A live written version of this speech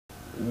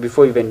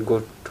before we even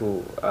go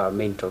to our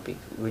main topic,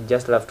 we'd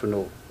just love to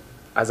know,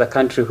 as a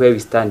country, where we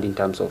stand in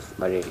terms of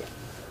malaria.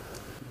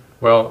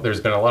 Well, there's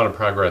been a lot of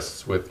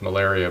progress with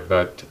malaria,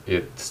 but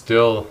it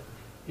still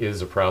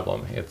is a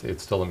problem.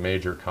 It's still a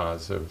major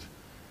cause of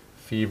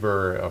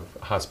fever, of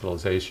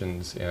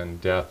hospitalizations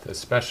and death,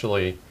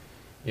 especially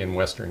in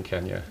Western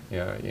Kenya,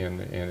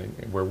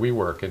 in where we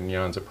work in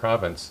Nyanza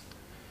province.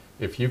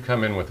 If you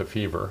come in with a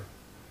fever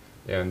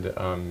and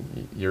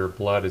your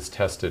blood is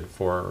tested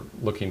for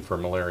looking for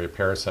malaria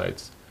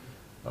parasites,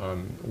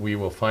 we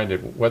will find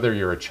it, whether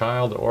you're a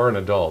child or an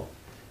adult,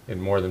 in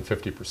more than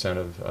 50%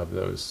 of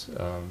those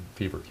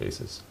fever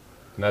cases.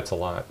 And that's a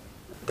lot.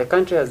 The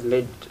country has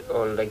made,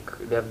 or there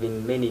have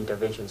been many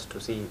interventions to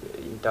see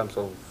in terms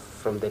of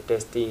from the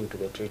testing to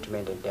the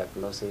treatment and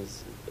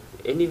diagnosis.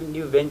 Any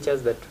new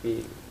ventures that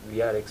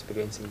we are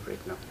experiencing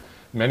right now?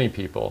 Many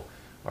people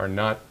are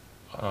not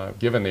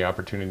given the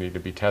opportunity to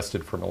be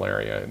tested for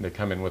malaria, and they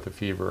come in with a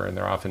fever and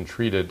they're often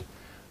treated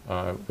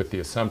with the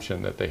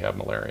assumption that they have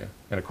malaria.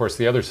 And of course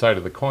the other side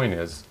of the coin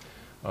is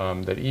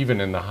that even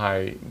in the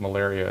high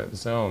malaria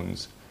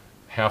zones,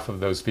 half of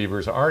those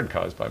fevers aren't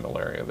caused by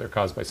malaria, they're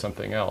caused by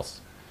something else.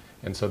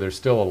 And so there's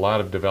still a lot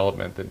of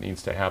development that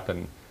needs to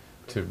happen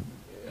to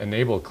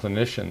enable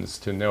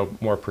clinicians to know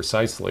more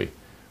precisely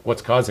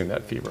what's causing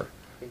that fever.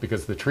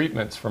 Because the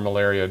treatments for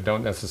malaria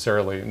don't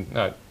necessarily,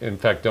 in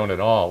fact don't at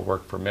all,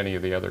 work for many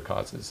of the other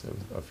causes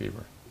of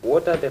fever.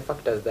 What are the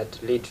factors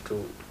that lead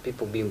to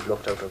people being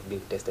blocked out of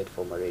being tested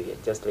for malaria?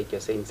 Just like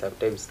you're saying,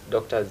 sometimes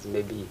doctors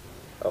maybe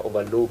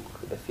overlook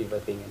the fever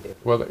thing. And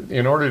well,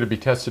 in order to be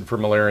tested for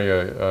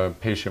malaria, a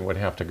patient would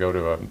have to go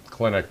to a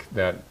clinic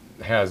that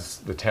has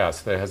the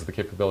test, that has the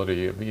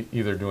capability of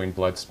either doing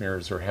blood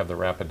smears or have the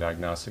rapid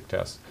diagnostic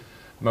test.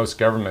 Most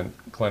government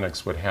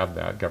clinics would have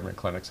that, government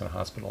clinics and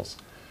hospitals.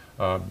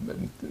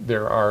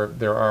 There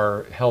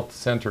are health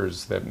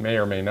centers that may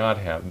or may not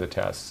have the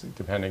tests,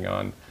 depending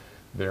on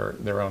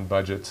their own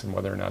budgets and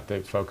whether or not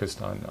they've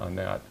focused on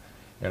that.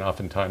 And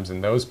oftentimes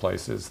in those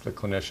places, the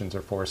clinicians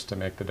are forced to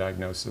make the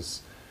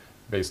diagnosis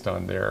based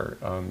on their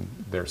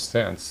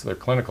sense, their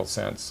clinical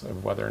sense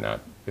of whether or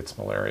not it's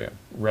malaria,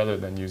 rather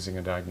than using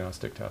a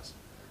diagnostic test.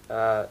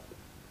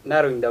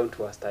 Narrowing down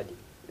to a study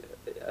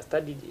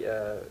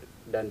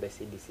done by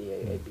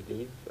CDC, I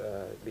believe,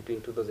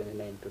 between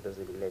 2009 and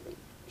 2011,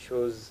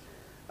 shows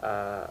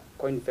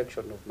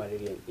co-infection of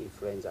malaria and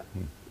influenza.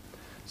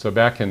 So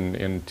back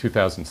in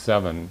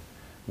 2007,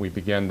 we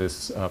began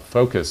this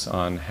focus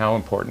on how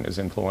important is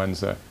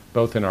influenza,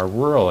 both in our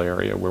rural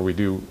area where we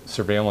do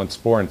surveillance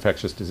for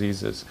infectious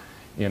diseases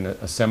in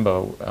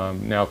Asembo,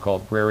 now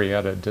called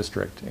Rarieta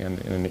district,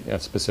 in a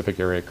specific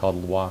area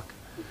called Luwak,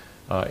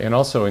 and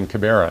also in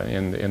Kibera,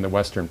 in the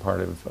western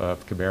part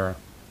of Kibera.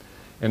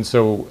 And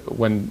so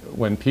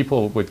when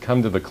people would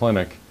come to the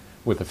clinic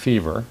with a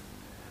fever,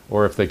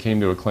 or if they came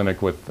to a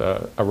clinic with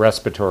a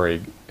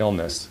respiratory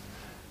illness,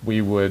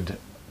 we would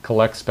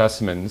collect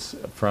specimens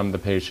from the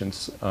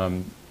patients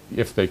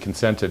if they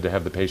consented to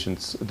have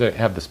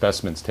the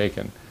specimens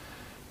taken.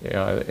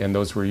 And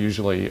those were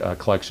usually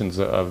collections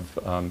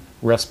of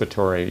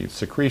respiratory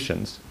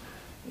secretions.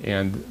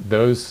 And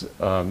those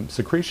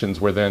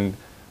secretions were then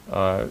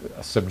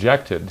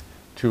subjected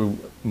to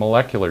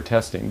molecular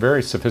testing,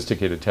 very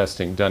sophisticated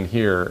testing done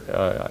here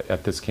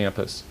at this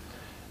campus,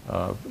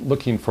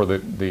 looking for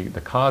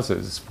the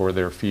causes for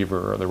their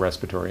fever or the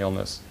respiratory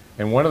illness.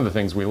 And one of the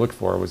things we looked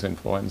for was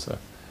influenza.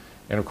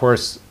 And of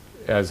course,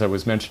 as I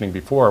was mentioning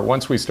before,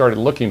 once we started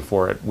looking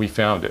for it, we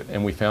found it,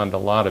 and we found a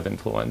lot of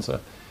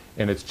influenza.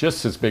 And it's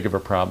just as big of a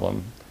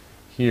problem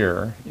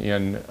here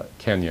in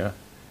Kenya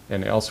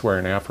and elsewhere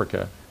in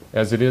Africa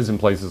as it is in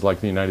places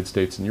like the United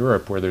States and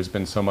Europe, where there's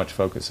been so much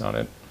focus on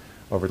it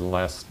over the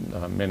last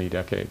many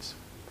decades.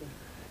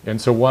 And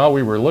so while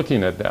we were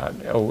looking at that,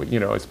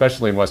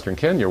 especially in Western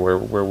Kenya, where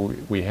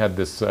we had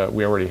this,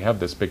 we already have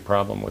this big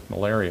problem with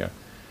malaria,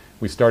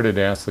 we started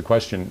to ask the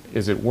question,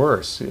 is it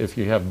worse if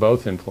you have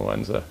both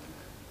influenza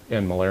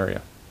and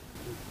malaria?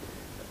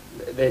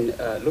 Then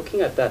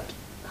looking at that,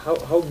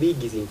 how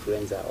big is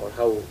influenza, or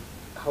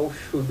how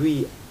should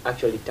we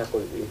actually tackle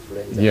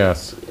influenza?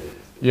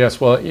 Yes.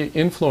 Well,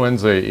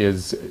 influenza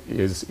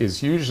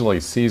is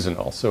usually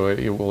seasonal, so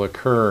it will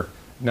occur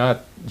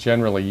not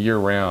generally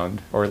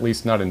year-round, or at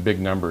least not in big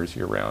numbers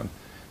year-round,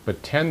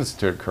 but tends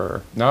to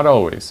occur, not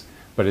always,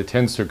 but it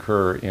tends to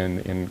occur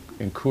in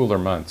cooler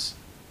months.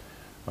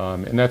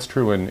 And that's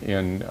true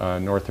in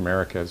North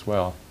America as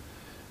well.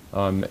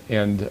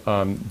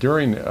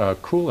 During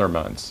cooler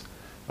months,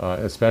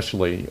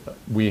 especially,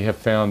 we have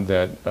found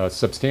that a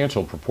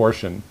substantial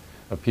proportion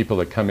of people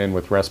that come in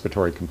with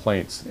respiratory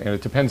complaints, and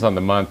it depends on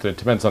the month, and it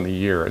depends on the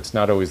year. It's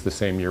not always the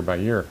same year by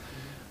year.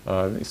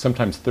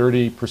 Sometimes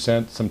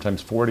 30%,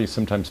 sometimes 40%,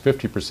 sometimes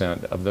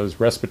 50% of those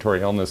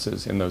respiratory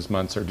illnesses in those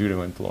months are due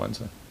to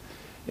influenza.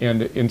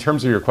 And in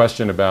terms of your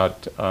question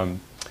about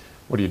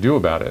what do you do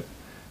about it,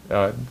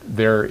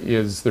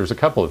 there's a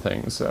couple of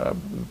things.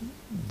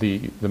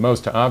 The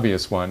most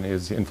obvious one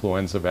is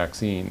influenza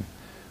vaccine,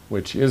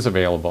 which is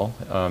available.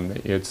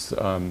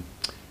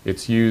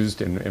 It's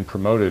used and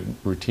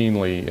promoted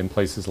routinely in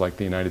places like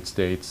the United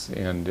States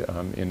and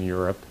in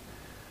Europe.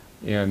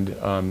 And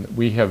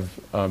we have,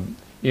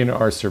 in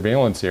our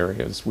surveillance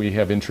areas, we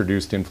have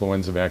introduced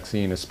influenza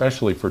vaccine,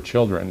 especially for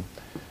children,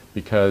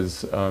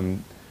 because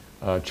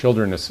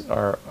children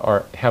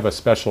have a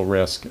special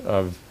risk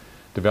of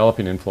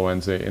developing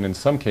influenza, and in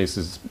some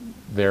cases,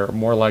 they're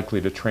more likely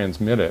to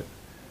transmit it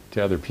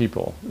to other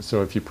people.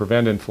 So if you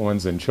prevent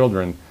influenza in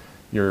children,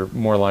 you're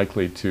more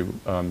likely to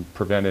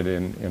prevent it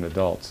in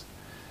adults.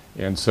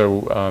 And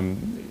so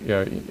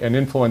an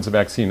influenza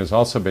vaccine has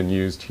also been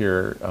used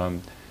here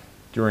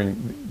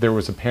there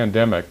was a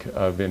pandemic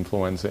of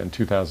influenza in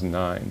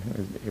 2009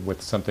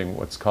 with something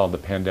what's called the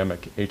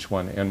pandemic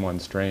H1N1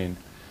 strain.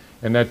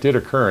 And that did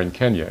occur in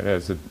Kenya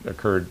as it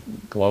occurred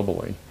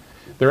globally.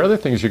 There are other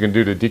things you can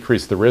do to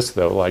decrease the risk,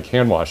 though, like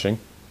hand washing.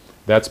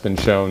 That's been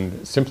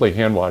shown, simply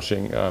hand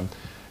washing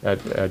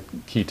at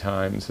key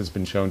times has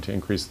been shown to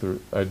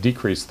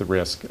decrease the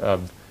risk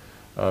of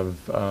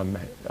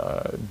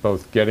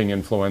both getting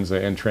influenza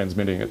and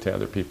transmitting it to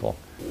other people.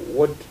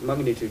 What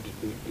magnitude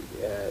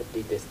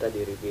did the study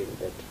reveal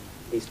that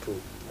these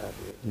two are?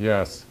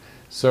 Yes.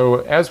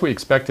 So as we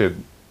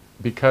expected,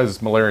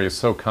 because malaria is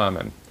so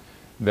common,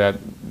 that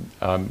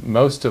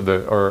most of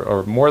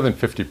or more than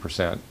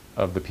 50%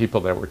 of the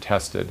people that were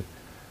tested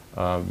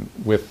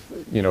with,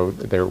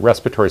 their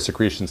respiratory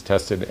secretions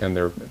tested and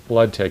their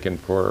blood taken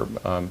for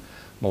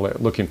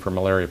looking for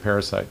malaria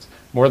parasites,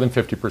 more than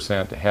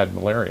 50% had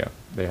malaria.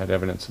 They had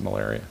evidence of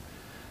malaria.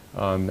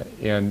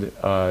 And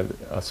a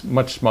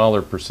much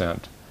smaller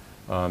percent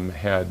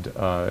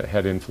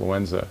had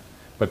influenza.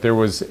 But there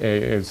was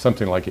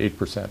something like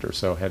 8% or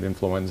so had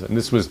influenza. And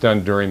this was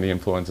done during the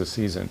influenza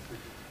season.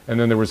 And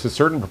then there was a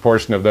certain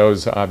proportion of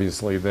those,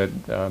 obviously, that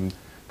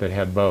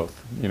had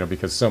both,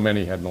 because so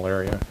many had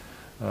malaria.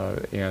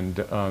 And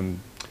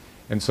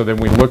so then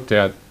we looked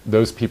at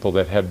those people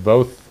that had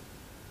both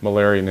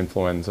malaria and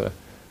influenza,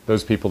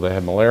 those people that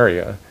had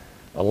malaria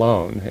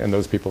alone, and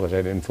those people that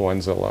had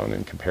influenza alone,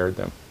 and compared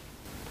them.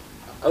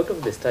 Out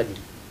of the study,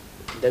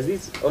 does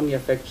this only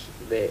affect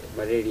the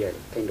malaria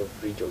kind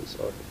of regions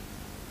or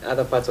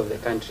other parts of the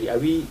country?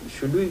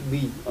 Should we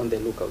be on the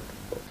lookout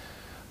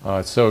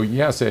for? So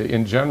yes,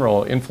 in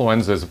general,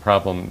 influenza is a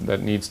problem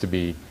that needs to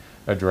be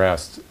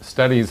addressed.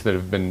 Studies that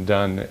have been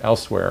done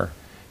elsewhere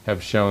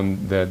have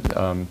shown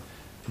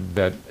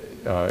that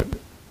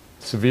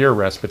severe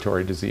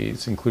respiratory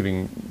disease,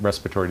 including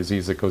respiratory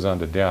disease that goes on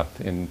to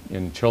death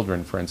in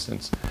children, for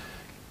instance,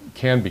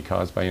 can be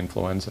caused by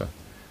influenza.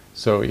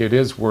 So it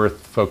is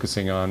worth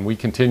focusing on. We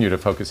continue to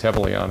focus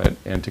heavily on it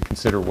and to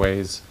consider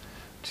ways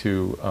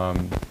to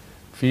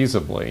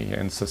feasibly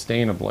and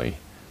sustainably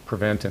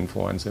prevent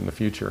influenza in the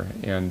future.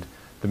 And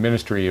the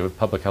Ministry of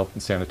Public Health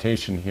and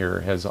Sanitation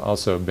here has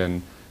also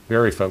been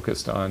very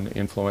focused on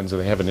influenza.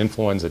 They have an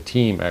influenza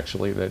team,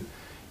 actually, that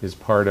is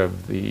part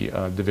of the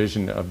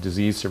Division of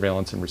Disease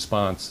Surveillance and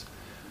Response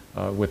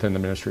within the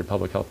Ministry of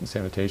Public Health and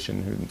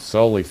Sanitation, who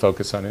solely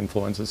focus on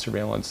influenza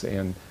surveillance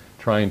and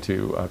trying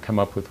to come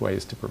up with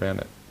ways to prevent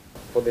it.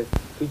 For the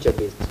future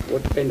based,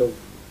 what kind of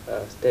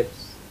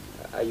steps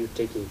are you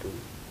taking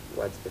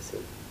towards the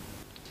same?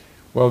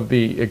 Well,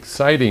 the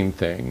exciting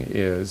thing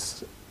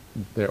is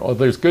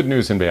there's good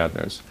news and bad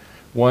news.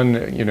 One,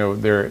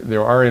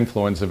 there are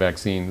influenza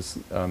vaccines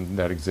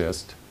that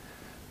exist.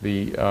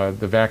 The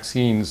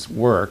vaccines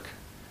work,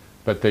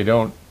 but they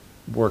don't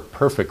work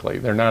perfectly.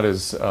 They're not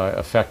as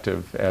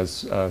effective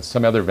as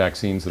some other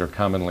vaccines that are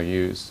commonly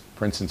used.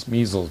 For instance,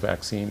 measles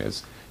vaccine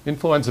is.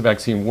 Influenza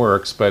vaccine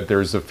works, but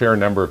there's a fair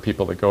number of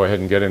people that go ahead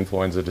and get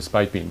influenza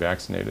despite being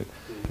vaccinated.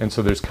 And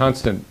so there's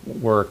constant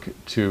work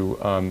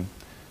to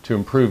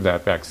improve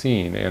that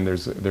vaccine, and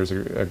there's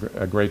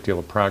a great deal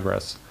of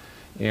progress.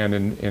 And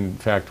in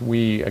fact,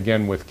 we,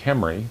 again with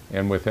KEMRI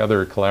and with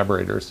other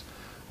collaborators,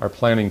 are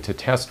planning to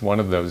test one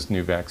of those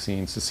new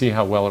vaccines to see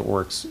how well it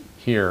works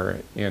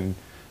here in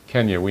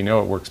Kenya. We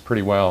know it works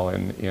pretty well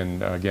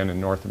again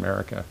in North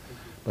America,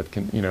 but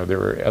there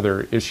are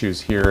other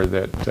issues here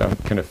that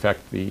can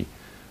affect the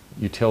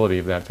utility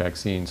of that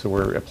vaccine. So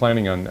we're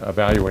planning on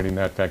evaluating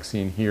that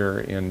vaccine here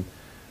in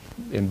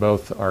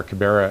both our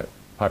Kibera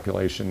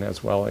population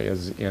as well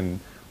as in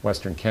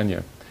Western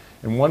Kenya.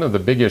 And one of the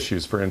big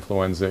issues for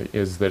influenza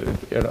is that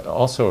it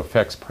also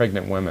affects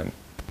pregnant women.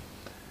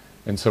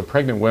 And so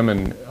pregnant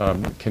women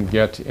can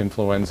get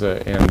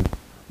influenza, and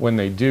when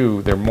they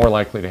do, they're more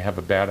likely to have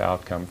a bad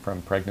outcome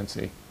from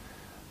pregnancy,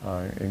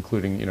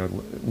 including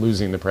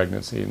losing the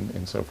pregnancy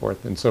and so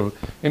forth. And so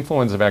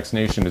influenza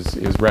vaccination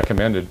is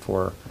recommended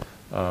for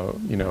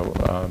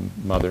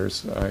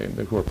mothers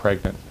who are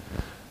pregnant,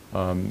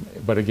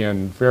 but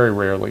again, very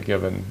rarely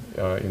given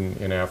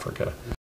in Africa.